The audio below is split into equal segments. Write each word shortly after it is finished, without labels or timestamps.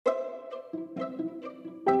Hi,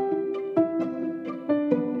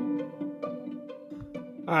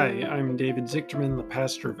 I'm David Zichterman, the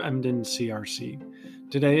pastor of Emden CRC.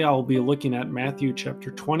 Today I'll be looking at Matthew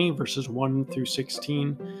chapter 20, verses 1 through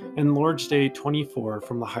 16, and Lord's Day 24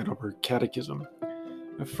 from the Heidelberg Catechism.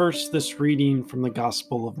 First, this reading from the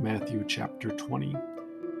Gospel of Matthew chapter 20.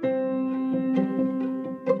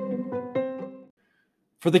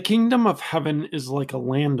 For the kingdom of heaven is like a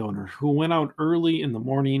landowner who went out early in the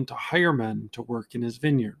morning to hire men to work in his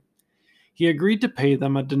vineyard. He agreed to pay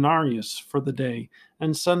them a denarius for the day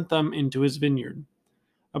and sent them into his vineyard.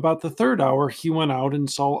 About the third hour, he went out and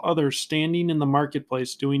saw others standing in the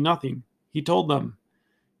marketplace doing nothing. He told them,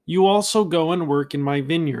 "You also go and work in my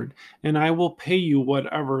vineyard, and I will pay you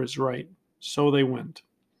whatever is right." So they went.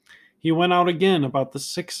 He went out again about the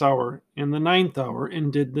 6th hour and the 9th hour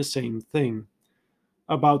and did the same thing.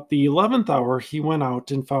 About the 11th hour, he went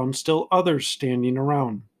out and found still others standing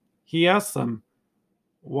around. He asked them,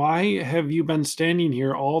 "Why have you been standing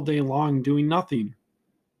here all day long doing nothing?"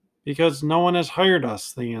 "Because no one has hired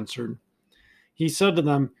us," they answered. He said to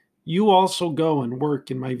them, "You also go and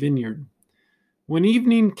work in my vineyard." When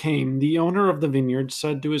evening came, the owner of the vineyard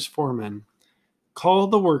said to his foremen, "Call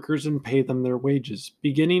the workers and pay them their wages,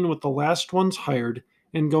 beginning with the last ones hired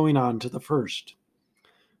and going on to the first."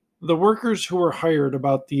 The workers who were hired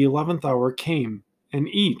about the 11th hour came, and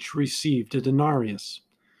each received a denarius.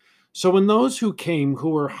 So when those who came who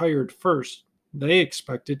were hired first, they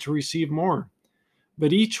expected to receive more.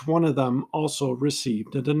 But each one of them also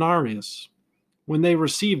received a denarius. When they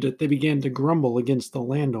received it, they began to grumble against the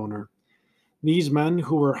landowner. "These men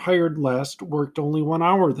who were hired last worked only 1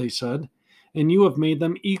 hour," they said, "and you have made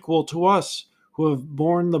them equal to us, who have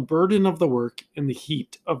borne the burden of the work in the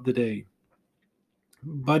heat of the day."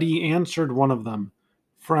 But he answered one of them,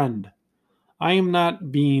 "Friend, I am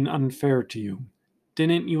not being unfair to you.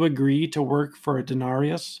 Didn't you agree to work for a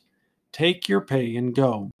denarius? Take your pay and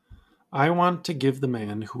go. I want to give the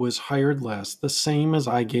man who was hired last the same as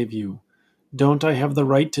I gave you. Don't I have the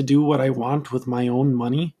right to do what I want with my own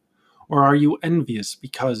money? Or are you envious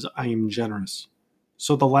because I am generous?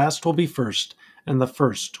 So the last will be first, and the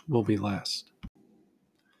first will be last."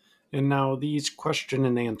 And now these question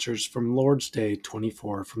and answers from Lord's Day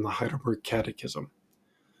 24 from the Heidelberg Catechism.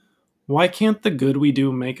 Why can't the good we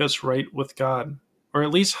do make us right with God, or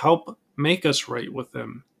at least help make us right with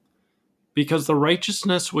Him? Because the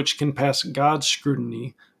righteousness which can pass God's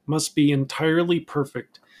scrutiny must be entirely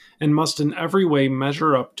perfect and must in every way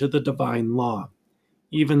measure up to the divine law.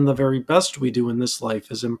 Even the very best we do in this life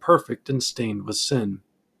is imperfect and stained with sin.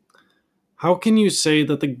 How can you say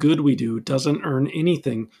that the good we do doesn't earn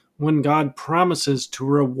anything when God promises to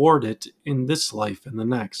reward it in this life and the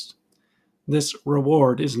next? This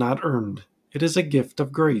reward is not earned. It is a gift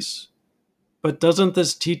of grace. But doesn't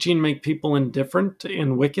this teaching make people indifferent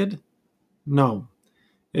and wicked? No.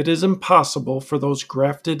 It is impossible for those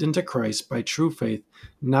grafted into Christ by true faith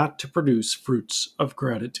not to produce fruits of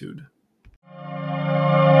gratitude.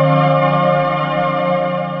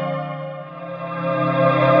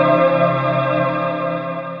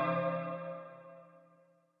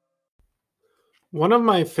 One of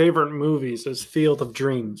my favorite movies is Field of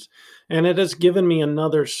Dreams, and it has given me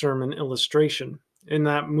another sermon illustration. In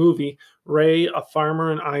that movie, Ray, a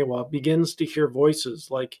farmer in Iowa, begins to hear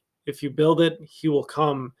voices like, "If you build it, he will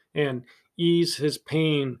come," and "ease his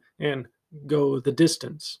pain," and "go the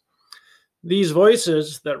distance." These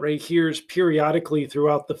voices that Ray hears periodically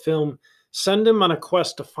throughout the film send him on a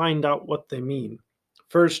quest to find out what they mean.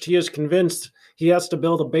 First, he is convinced he has to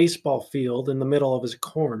build a baseball field in the middle of his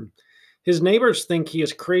corn. His neighbors think he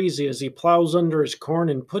is crazy as he plows under his corn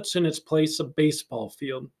and puts in its place a baseball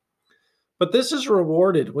field. But this is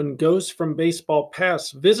rewarded when ghosts from Baseball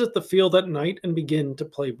Pass visit the field at night and begin to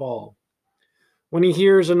play ball. When he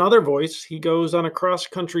hears another voice, he goes on a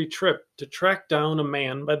cross-country trip to track down a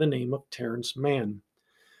man by the name of Terrence Mann.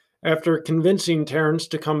 After convincing Terrence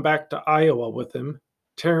to come back to Iowa with him,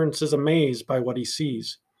 Terrence is amazed by what he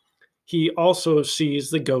sees. He also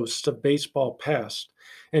sees the ghosts of baseball past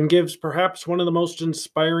and gives perhaps one of the most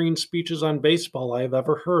inspiring speeches on baseball I have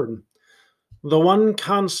ever heard. "The one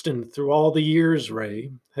constant through all the years,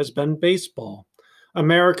 Ray, has been baseball.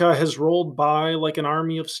 America has rolled by like an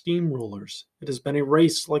army of steamrollers. It has been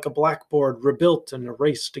erased like a blackboard, rebuilt and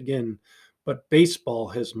erased again, but baseball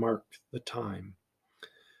has marked the time."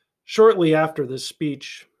 Shortly after this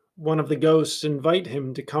speech, one of the ghosts invite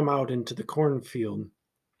him to come out into the cornfield.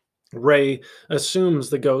 Ray assumes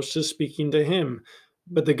the ghost is speaking to him,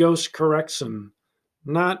 but the ghost corrects him.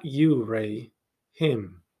 "Not you, Ray.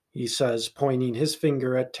 Him," he says, pointing his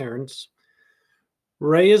finger at Terrence.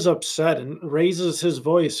 Ray is upset and raises his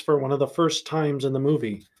voice for one of the first times in the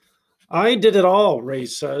movie. I did it all, Ray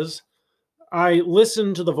says. I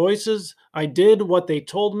listened to the voices, I did what they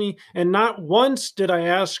told me, and not once did I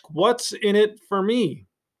ask, what's in it for me?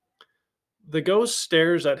 The ghost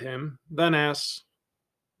stares at him, then asks,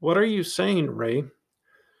 what are you saying, Ray?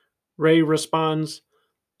 Ray responds,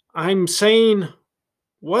 I'm saying,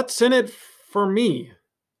 what's in it for me?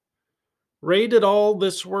 Ray did all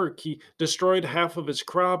this work. He destroyed half of his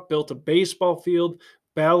crop, built a baseball field,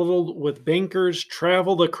 battled with bankers,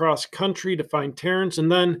 traveled across country to find Terrence,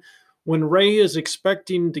 and then, when Ray is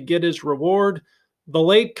expecting to get his reward, the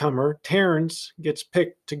latecomer, Terrence, gets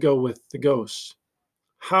picked to go with the ghosts.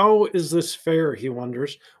 How is this fair, he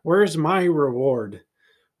wonders. Where's my reward?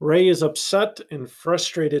 Ray is upset and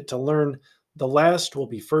frustrated to learn the last will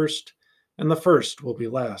be first, and the first will be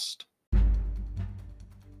last.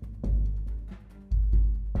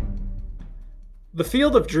 The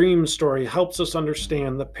Field of Dreams story helps us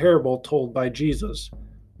understand the parable told by Jesus.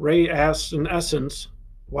 Ray asks, in essence,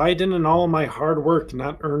 why didn't all my hard work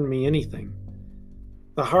not earn me anything?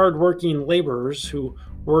 The hard-working laborers who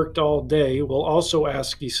worked all day will also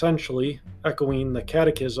ask essentially, echoing the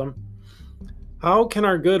catechism, how can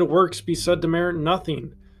our good works be said to merit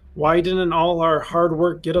nothing? Why didn't all our hard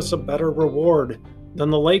work get us a better reward than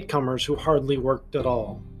the latecomers who hardly worked at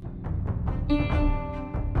all?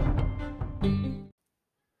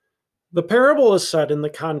 The parable is set in the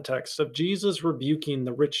context of Jesus rebuking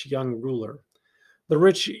the rich young ruler. The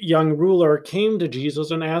rich young ruler came to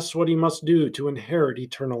Jesus and asked what he must do to inherit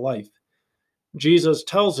eternal life. Jesus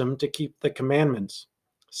tells him to keep the commandments,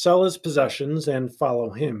 sell his possessions, and follow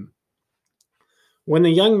him. When the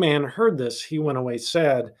young man heard this, he went away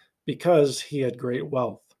sad because he had great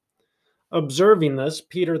wealth. Observing this,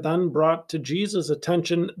 Peter then brought to Jesus'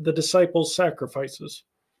 attention the disciples' sacrifices.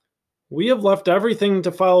 We have left everything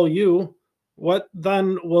to follow you. What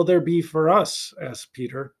then will there be for us? Asked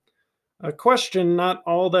Peter. A question not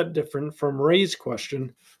all that different from Ray's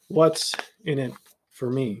question, what's in it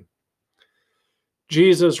for me?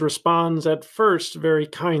 Jesus responds at first very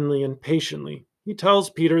kindly and patiently. He tells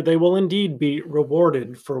Peter they will indeed be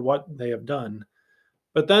rewarded for what they have done.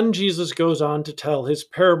 But then Jesus goes on to tell his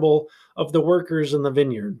parable of the workers in the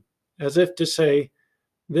vineyard, as if to say,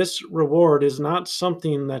 this reward is not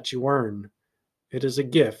something that you earn. It is a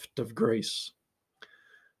gift of grace.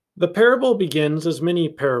 The parable begins as many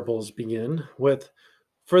parables begin with,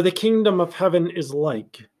 for the kingdom of heaven is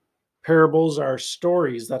like. Parables are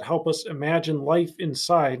stories that help us imagine life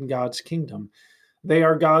inside God's kingdom. They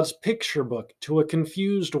are God's picture book to a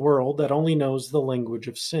confused world that only knows the language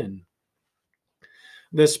of sin.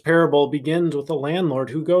 This parable begins with a landlord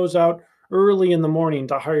who goes out early in the morning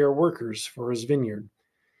to hire workers for his vineyard.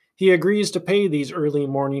 He agrees to pay these early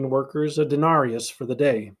morning workers a denarius for the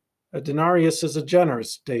day. A denarius is a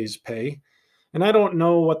generous day's pay, and I don't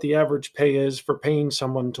know what the average pay is for paying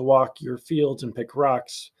someone to walk your fields and pick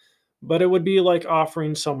rocks, but it would be like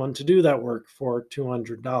offering someone to do that work for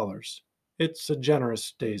 $200. It's a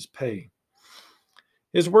generous day's pay.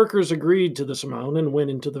 His workers agreed to this amount and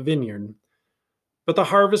went into the vineyard. But the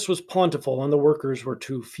harvest was plentiful and the workers were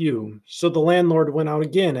too few, so the landlord went out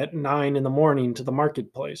again at 9 in the morning to the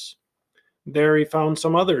marketplace. There he found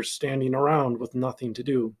some others standing around with nothing to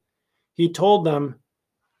do. He told them,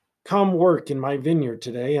 come work in my vineyard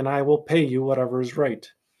today, and I will pay you whatever is right.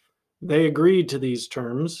 They agreed to these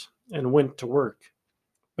terms and went to work.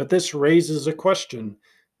 But this raises a question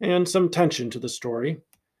and some tension to the story.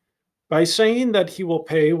 By saying that he will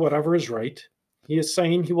pay whatever is right, he is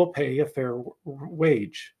saying he will pay a fair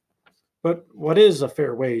wage. But what is a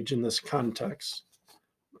fair wage in this context?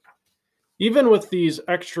 Even with these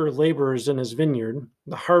extra laborers in his vineyard,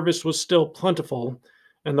 the harvest was still plentiful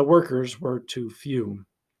and the workers were too few.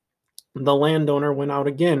 The landowner went out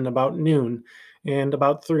again about noon and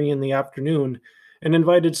about 3 in the afternoon and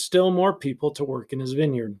invited still more people to work in his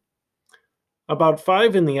vineyard. About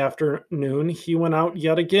 5 in the afternoon, he went out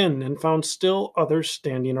yet again and found still others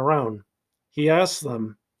standing around. He asked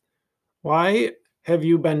them, why have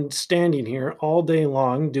you been standing here all day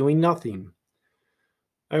long doing nothing?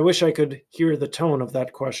 I wish I could hear the tone of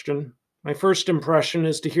that question. My first impression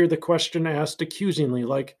is to hear the question asked accusingly,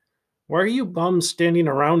 like, why are you bums standing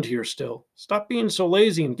around here still? Stop being so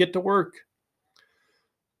lazy and get to work.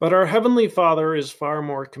 But our Heavenly Father is far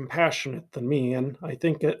more compassionate than me, and I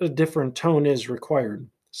think a different tone is required,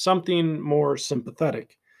 something more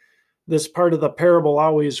sympathetic. This part of the parable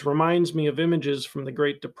always reminds me of images from the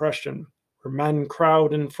Great Depression, where men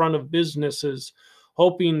crowd in front of businesses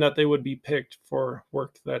hoping that they would be picked for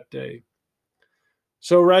work that day.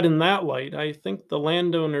 So, read in that light, I think the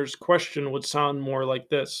landowner's question would sound more like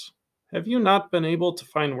this: Have you not been able to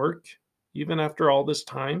find work, even after all this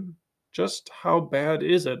time? Just how bad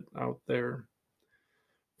is it out there?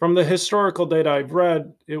 From the historical data I've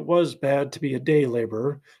read, it was bad to be a day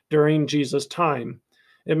laborer during Jesus' time.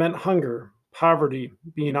 It meant hunger, poverty,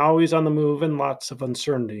 being always on the move, and lots of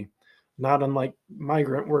uncertainty, not unlike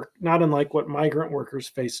what migrant workers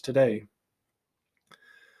face today.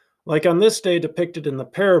 Like on this day depicted in the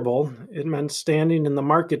parable, it meant standing in the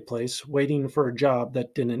marketplace waiting for a job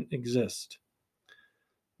that didn't exist.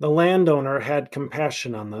 The landowner had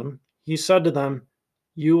compassion on them. He said to them,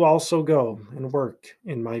 "You also go and work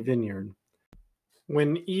in my vineyard."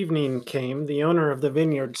 When evening came, the owner of the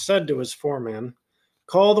vineyard said to his foreman,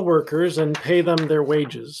 "Call the workers and pay them their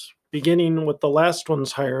wages, beginning with the last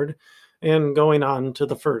ones hired and going on to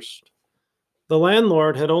the first." The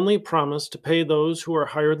landlord had only promised to pay those who were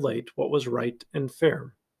hired late what was right and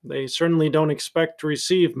fair. They certainly don't expect to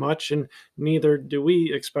receive much, and neither do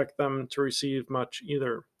we expect them to receive much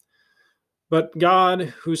either. But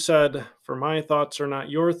God, who said, "For my thoughts are not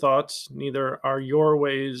your thoughts, neither are your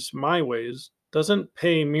ways my ways," doesn't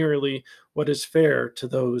pay merely what is fair to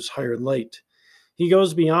those hired late. He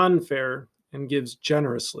goes beyond fair and gives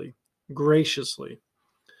generously, graciously.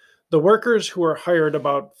 The workers who were hired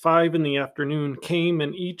about 5 in the afternoon came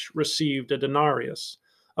and each received a denarius,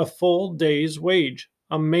 a full day's wage.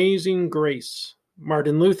 Amazing grace.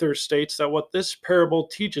 Martin Luther states that what this parable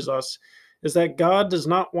teaches us is that God does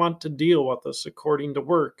not want to deal with us according to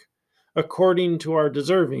work, according to our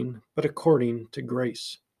deserving, but according to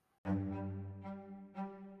grace.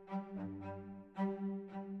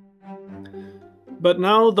 But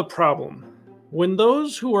now the problem. When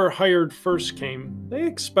those who were hired first came, they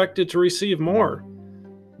expected to receive more.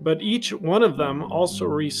 But each one of them also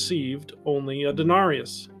received only a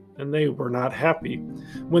denarius, and they were not happy.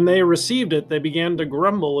 When they received it, they began to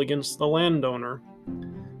grumble against the landowner.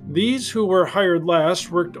 "These who were hired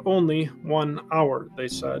last worked only 1 hour," they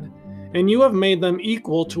said, "and you have made them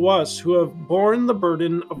equal to us who have borne the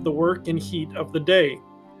burden of the work and heat of the day."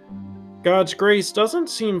 God's grace doesn't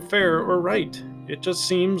seem fair or right. It just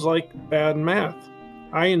seems like bad math.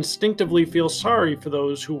 I instinctively feel sorry for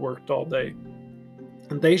those who worked all day.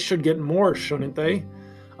 And they should get more, shouldn't they?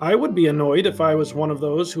 I would be annoyed if I was one of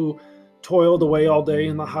those who toiled away all day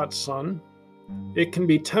in the hot sun. It can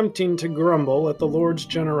be tempting to grumble at the Lord's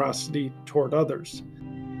generosity toward others.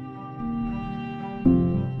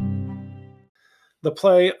 The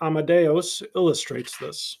play Amadeus illustrates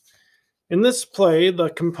this. In this play, the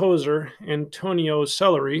composer, Antonio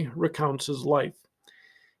Salieri, recounts his life.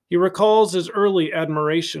 He recalls his early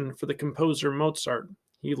admiration for the composer Mozart.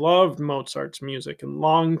 He loved Mozart's music and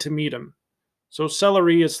longed to meet him. So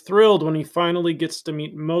Salieri is thrilled when he finally gets to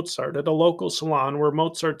meet Mozart at a local salon where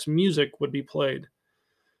Mozart's music would be played.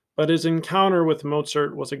 But his encounter with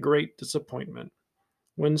Mozart was a great disappointment.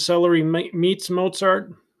 When Salieri meets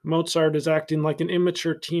Mozart, Mozart is acting like an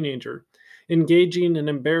immature teenager, engaging in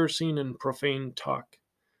embarrassing and profane talk.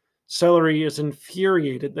 Salieri is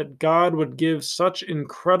infuriated that God would give such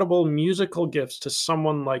incredible musical gifts to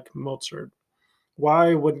someone like Mozart.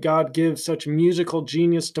 Why would God give such musical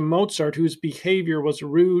genius to Mozart, whose behavior was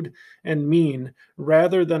rude and mean,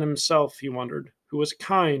 rather than himself, he wondered, who was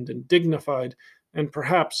kind and dignified and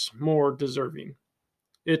perhaps more deserving?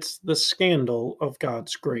 It's the scandal of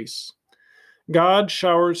God's grace. God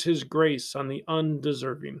showers his grace on the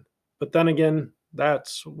undeserving. But then again,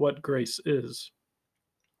 that's what grace is.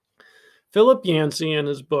 Philip Yancey, in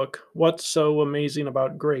his book, What's So Amazing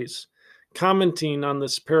About Grace, commenting on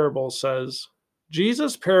this parable, says,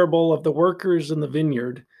 Jesus' parable of the workers in the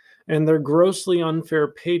vineyard and their grossly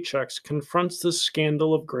unfair paychecks confronts the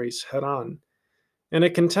scandal of grace head on. In a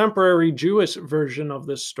contemporary Jewish version of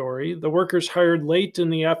this story, the workers hired late in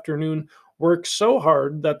the afternoon work so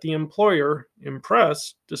hard that the employer,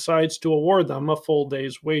 impressed, decides to award them a full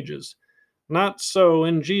day's wages. Not so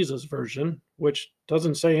in Jesus' version, which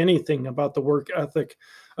doesn't say anything about the work ethic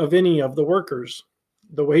of any of the workers.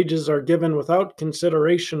 The wages are given without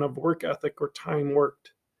consideration of work ethic or time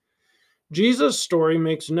worked. Jesus' story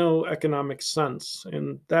makes no economic sense,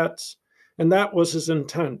 and that was his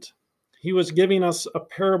intent. He was giving us a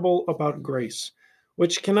parable about grace,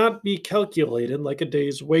 which cannot be calculated like a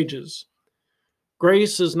day's wages.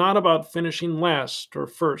 Grace is not about finishing last or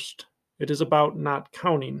first. It is about not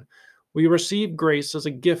counting. We receive grace as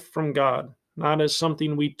a gift from God, not as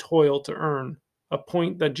something we toil to earn, a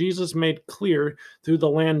point that Jesus made clear through the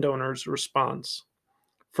landowner's response.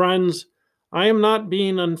 Friends, I am not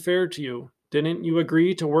being unfair to you. Didn't you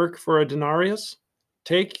agree to work for a denarius?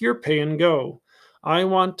 Take your pay and go. I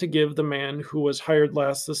want to give the man who was hired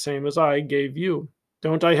last the same as I gave you.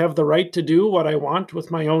 Don't I have the right to do what I want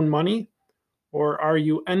with my own money? Or are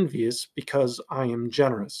you envious because I am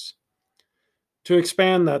generous? To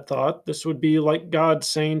expand that thought, this would be like God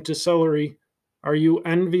saying to celery, are you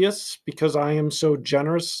envious because I am so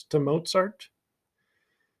generous to Mozart?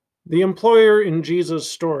 The employer in Jesus'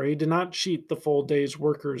 story did not cheat the full day's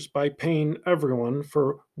workers by paying everyone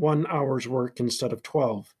for 1 hour's work instead of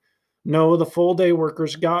 12. No, the full day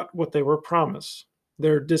workers got what they were promised.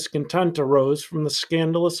 Their discontent arose from the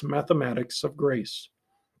scandalous mathematics of grace.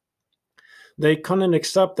 They couldn't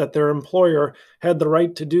accept that their employer had the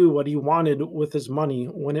right to do what he wanted with his money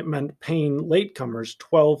when it meant paying latecomers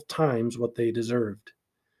 12 times what they deserved.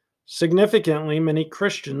 Significantly, many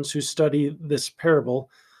Christians who study this parable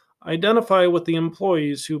identify with the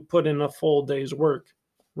employees who put in a full day's work,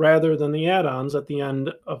 rather than the add ons at the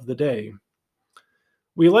end of the day.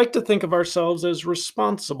 We like to think of ourselves as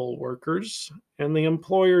responsible workers, and the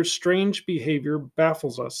employer's strange behavior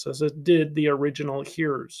baffles us as it did the original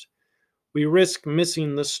hearers. We risk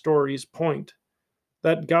missing the story's point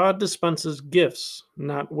that God dispenses gifts,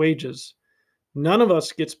 not wages. None of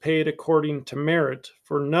us gets paid according to merit,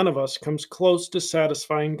 for none of us comes close to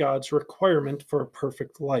satisfying God's requirement for a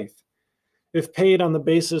perfect life. If paid on the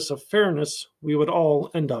basis of fairness, we would all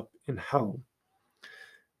end up in hell.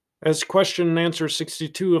 As question and answer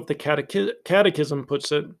 62 of the Catechism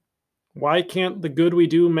puts it, why can't the good we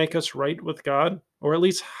do make us right with God, or at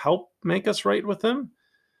least help make us right with Him?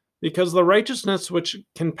 Because the righteousness which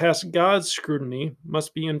can pass God's scrutiny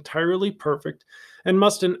must be entirely perfect and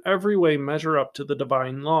must in every way measure up to the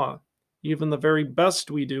divine law. Even the very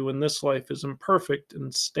best we do in this life is imperfect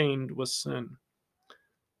and stained with sin.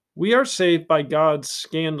 We are saved by God's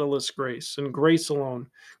scandalous grace, and grace alone,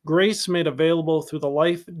 grace made available through the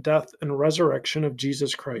life, death, and resurrection of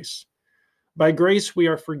Jesus Christ. By grace we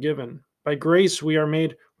are forgiven. By grace we are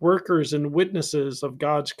made workers and witnesses of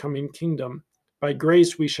God's coming kingdom. By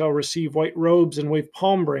grace we shall receive white robes and wave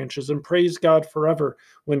palm branches and praise God forever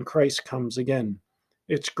when Christ comes again.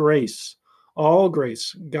 It's grace, all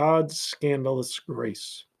grace, God's scandalous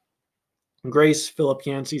grace. Grace, Philip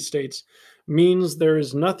Yancey states, means there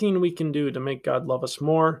is nothing we can do to make God love us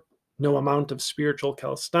more, no amount of spiritual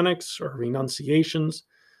calisthenics or renunciations,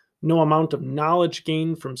 no amount of knowledge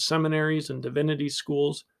gained from seminaries and divinity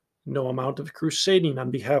schools, no amount of crusading on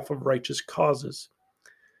behalf of righteous causes.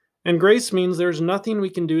 And grace means there's nothing we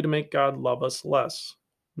can do to make God love us less.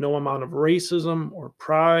 No amount of racism or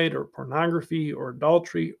pride or pornography or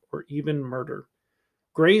adultery or even murder.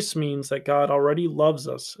 Grace means that God already loves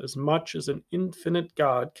us as much as an infinite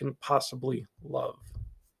God can possibly love.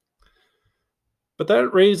 But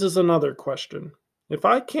that raises another question. If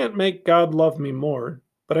I can't make God love me more,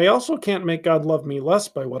 but I also can't make God love me less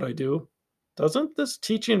by what I do, doesn't this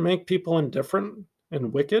teaching make people indifferent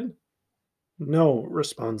and wicked? No,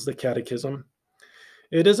 responds the Catechism.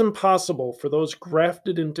 It is impossible for those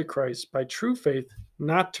grafted into Christ by true faith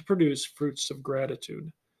not to produce fruits of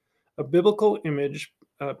gratitude. A biblical image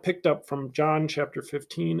picked up from John chapter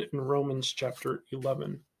 15 and Romans chapter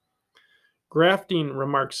 11. Grafting,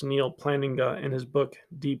 remarks Neil Plantinga in his book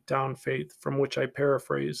Deep Down Faith, from which I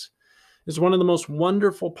paraphrase, is one of the most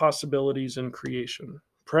wonderful possibilities in creation.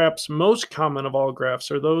 Perhaps most common of all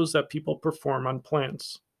grafts are those that people perform on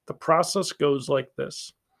plants. The process goes like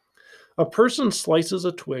this. A person slices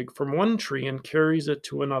a twig from one tree and carries it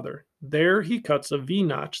to another. There he cuts a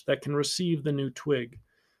V-notch that can receive the new twig.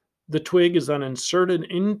 The twig is then inserted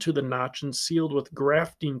into the notch and sealed with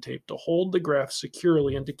grafting tape to hold the graft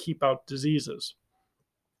securely and to keep out diseases.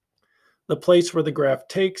 The place where the graft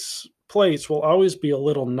takes place will always be a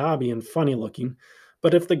little knobby and funny looking,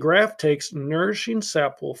 but if the graft takes, nourishing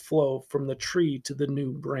sap will flow from the tree to the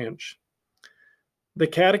new branch. The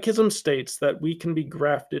Catechism states that we can be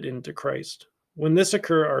grafted into Christ. When this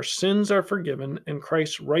occurs, our sins are forgiven and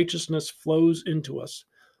Christ's righteousness flows into us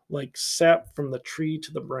like sap from the tree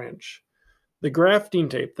to the branch. The grafting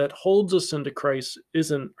tape that holds us into Christ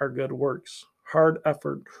isn't our good works, hard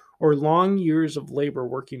effort, or long years of labor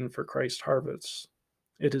working for Christ's harvests.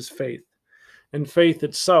 It is faith. And faith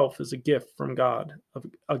itself is a gift from God,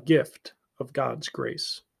 a gift of God's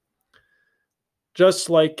grace. Just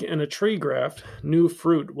like in a tree graft, new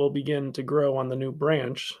fruit will begin to grow on the new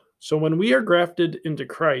branch. So when we are grafted into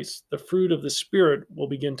Christ, the fruit of the Spirit will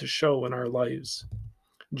begin to show in our lives.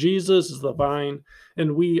 Jesus is the vine,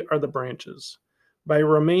 and we are the branches. By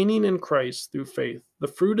remaining in Christ through faith, the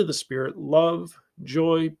fruit of the Spirit, love,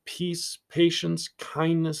 joy, peace, patience,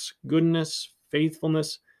 kindness, goodness,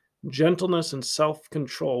 faithfulness, gentleness, and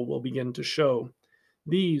self-control will begin to show.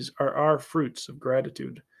 These are our fruits of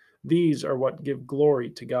gratitude. These are what give glory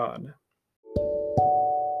to God.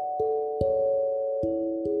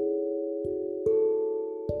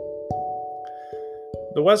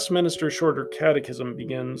 The Westminster Shorter Catechism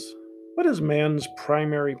begins, "What is man's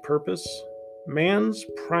primary purpose? Man's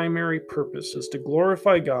primary purpose is to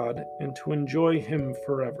glorify God and to enjoy Him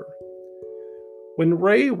forever." When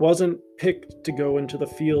Ray wasn't picked to go into the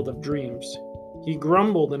field of dreams, he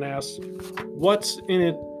grumbled and asked, "What's in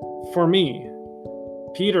it for me?"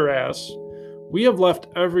 Peter asked, "We have left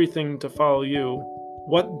everything to follow you.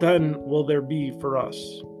 What then will there be for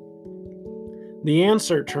us?" The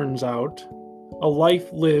answer turns out, a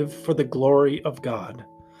life lived for the glory of God,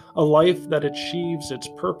 a life that achieves its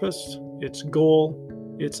purpose, its goal,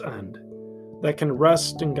 its end, that can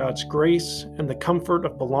rest in God's grace and the comfort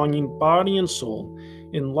of belonging body and soul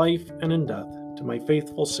in life and in death to my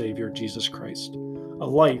faithful Savior, Jesus Christ, a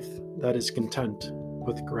life that is content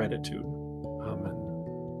with gratitude. Amen.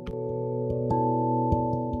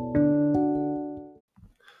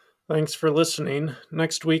 Thanks for listening.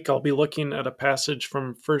 Next week, I'll be looking at a passage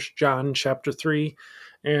from 1 John chapter 3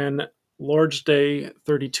 and Lord's Day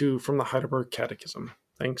 32 from the Heidelberg Catechism.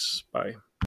 Thanks. Bye.